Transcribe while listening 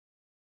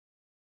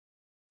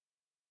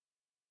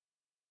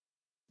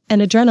An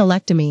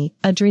adrenalectomy,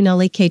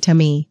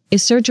 adrenalectomy,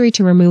 is surgery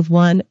to remove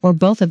one or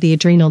both of the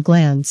adrenal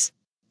glands.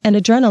 An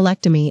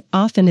adrenalectomy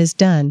often is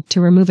done to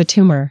remove a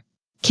tumor.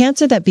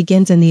 Cancer that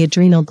begins in the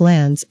adrenal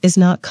glands is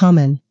not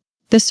common.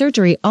 The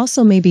surgery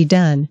also may be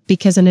done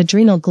because an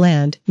adrenal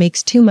gland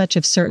makes too much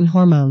of certain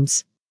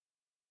hormones.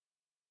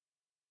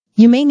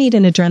 You may need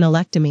an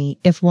adrenalectomy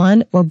if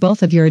one or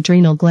both of your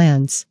adrenal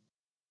glands.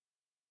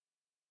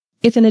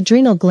 If an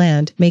adrenal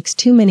gland makes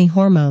too many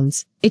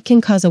hormones, it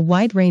can cause a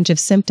wide range of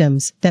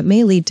symptoms that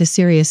may lead to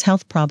serious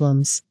health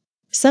problems.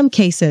 Some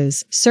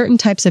cases, certain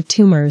types of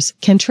tumors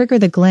can trigger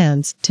the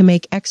glands to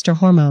make extra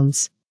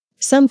hormones.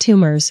 Some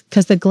tumors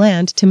cause the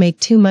gland to make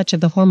too much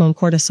of the hormone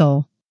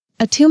cortisol.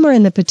 A tumor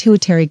in the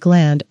pituitary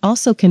gland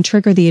also can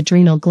trigger the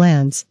adrenal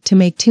glands to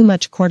make too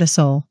much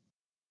cortisol.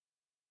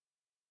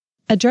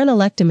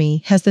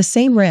 Adrenalectomy has the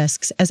same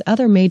risks as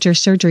other major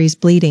surgeries: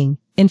 bleeding,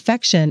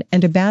 infection,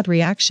 and a bad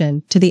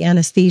reaction to the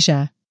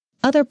anesthesia.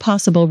 Other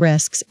possible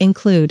risks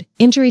include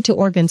injury to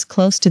organs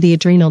close to the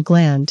adrenal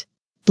gland,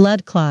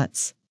 blood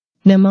clots,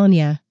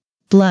 pneumonia,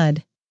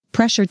 blood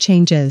pressure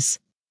changes,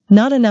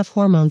 not enough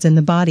hormones in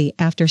the body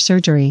after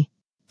surgery.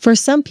 For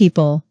some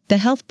people, the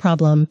health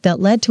problem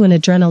that led to an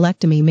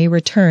adrenalectomy may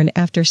return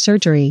after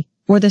surgery,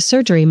 or the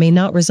surgery may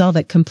not resolve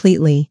it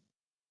completely.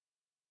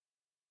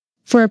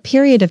 For a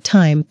period of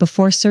time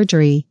before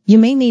surgery, you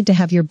may need to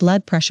have your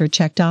blood pressure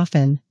checked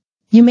often.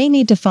 You may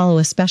need to follow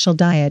a special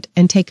diet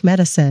and take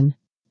medicine.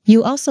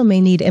 You also may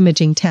need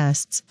imaging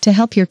tests to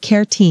help your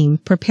care team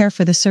prepare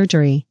for the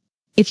surgery.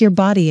 If your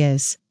body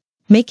is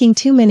making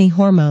too many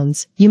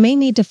hormones, you may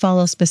need to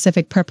follow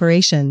specific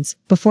preparations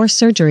before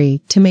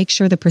surgery to make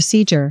sure the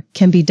procedure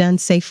can be done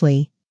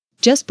safely.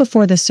 Just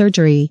before the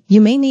surgery,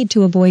 you may need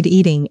to avoid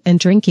eating and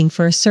drinking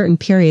for a certain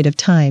period of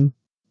time.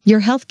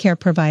 Your healthcare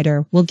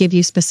provider will give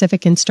you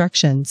specific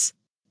instructions.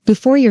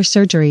 Before your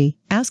surgery,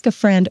 ask a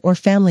friend or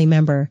family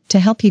member to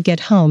help you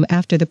get home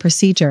after the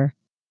procedure.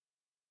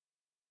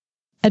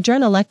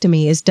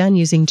 Adrenalectomy is done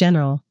using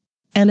general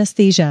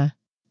anesthesia.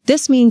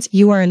 This means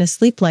you are in a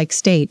sleep-like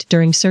state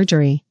during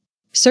surgery.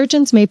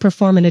 Surgeons may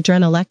perform an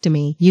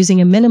adrenalectomy using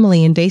a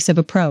minimally invasive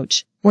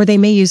approach, or they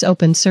may use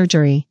open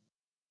surgery.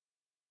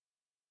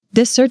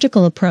 This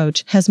surgical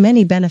approach has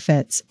many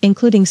benefits,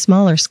 including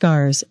smaller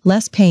scars,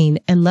 less pain,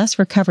 and less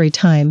recovery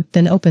time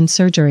than open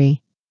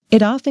surgery.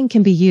 It often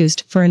can be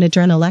used for an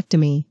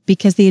adrenalectomy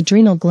because the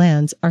adrenal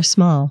glands are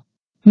small.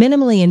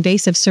 Minimally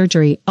invasive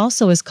surgery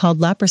also is called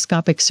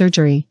laparoscopic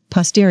surgery,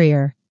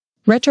 posterior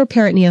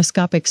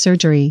retroperitoneoscopic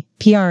surgery,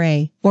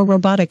 PRA, or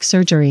robotic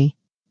surgery.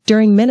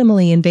 During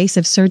minimally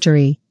invasive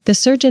surgery, the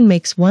surgeon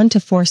makes 1 to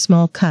 4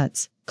 small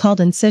cuts, called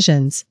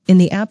incisions, in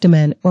the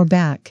abdomen or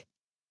back.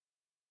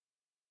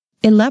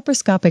 In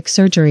laparoscopic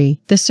surgery,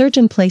 the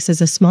surgeon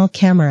places a small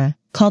camera,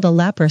 called a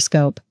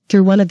laparoscope,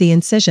 through one of the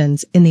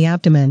incisions in the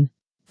abdomen.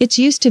 It's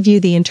used to view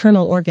the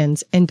internal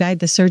organs and guide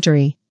the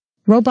surgery.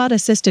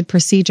 Robot-assisted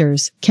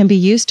procedures can be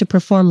used to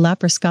perform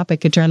laparoscopic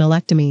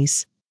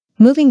adrenalectomies.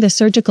 Moving the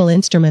surgical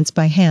instruments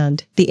by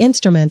hand, the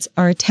instruments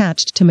are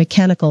attached to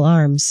mechanical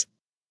arms.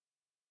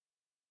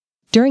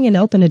 During an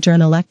open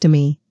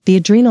adrenalectomy, the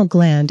adrenal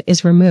gland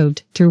is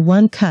removed through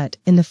one cut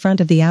in the front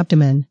of the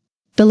abdomen.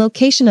 The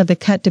location of the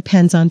cut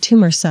depends on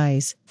tumor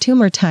size,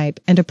 tumor type,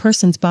 and a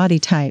person's body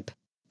type.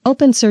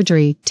 Open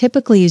surgery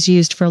typically is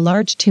used for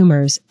large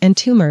tumors and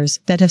tumors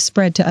that have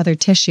spread to other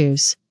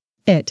tissues.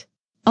 It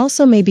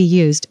also may be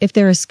used if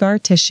there is scar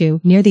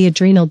tissue near the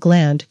adrenal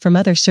gland from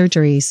other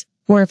surgeries,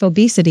 or if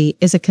obesity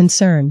is a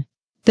concern.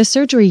 The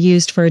surgery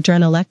used for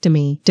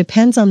adrenalectomy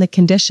depends on the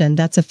condition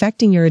that's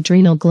affecting your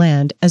adrenal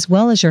gland as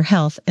well as your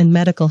health and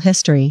medical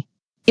history.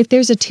 If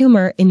there's a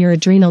tumor in your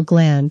adrenal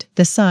gland,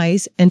 the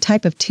size and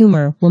type of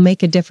tumor will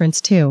make a difference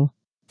too.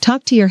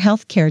 Talk to your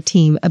healthcare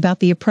team about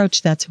the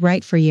approach that's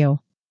right for you.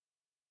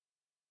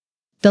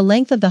 The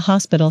length of the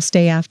hospital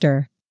stay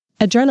after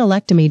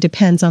adrenalectomy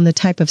depends on the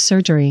type of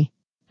surgery.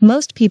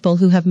 Most people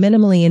who have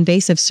minimally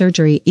invasive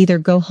surgery either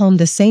go home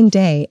the same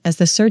day as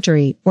the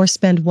surgery or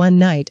spend one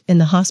night in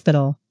the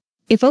hospital.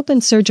 If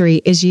open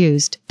surgery is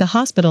used, the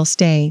hospital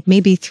stay may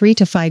be 3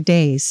 to 5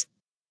 days.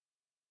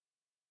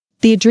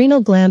 The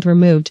adrenal gland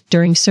removed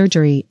during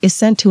surgery is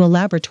sent to a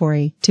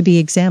laboratory to be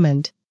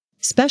examined.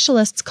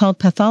 Specialists called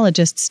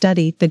pathologists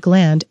study the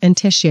gland and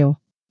tissue.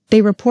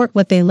 They report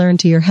what they learn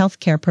to your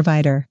healthcare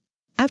provider.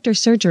 After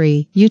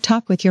surgery, you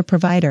talk with your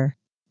provider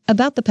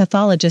about the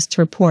pathologist's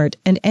report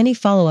and any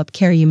follow-up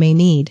care you may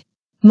need.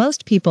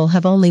 Most people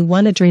have only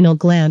one adrenal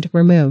gland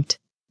removed.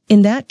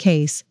 In that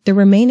case, the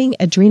remaining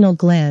adrenal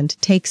gland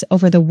takes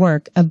over the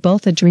work of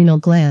both adrenal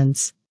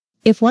glands.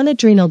 If one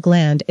adrenal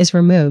gland is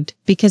removed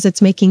because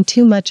it's making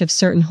too much of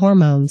certain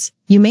hormones,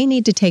 you may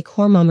need to take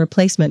hormone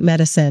replacement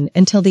medicine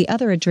until the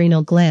other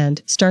adrenal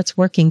gland starts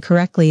working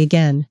correctly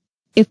again.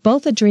 If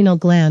both adrenal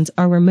glands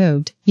are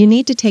removed, you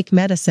need to take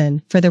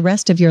medicine for the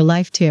rest of your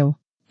life to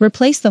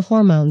replace the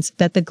hormones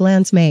that the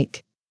glands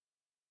make.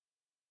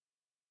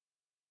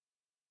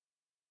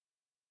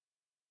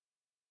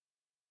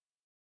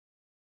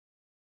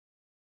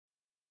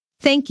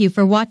 Thank you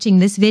for watching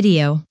this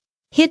video.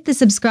 Hit the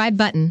subscribe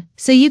button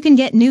so you can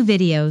get new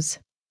videos.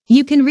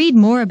 You can read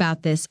more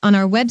about this on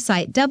our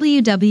website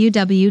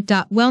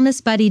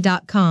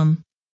www.wellnessbuddy.com.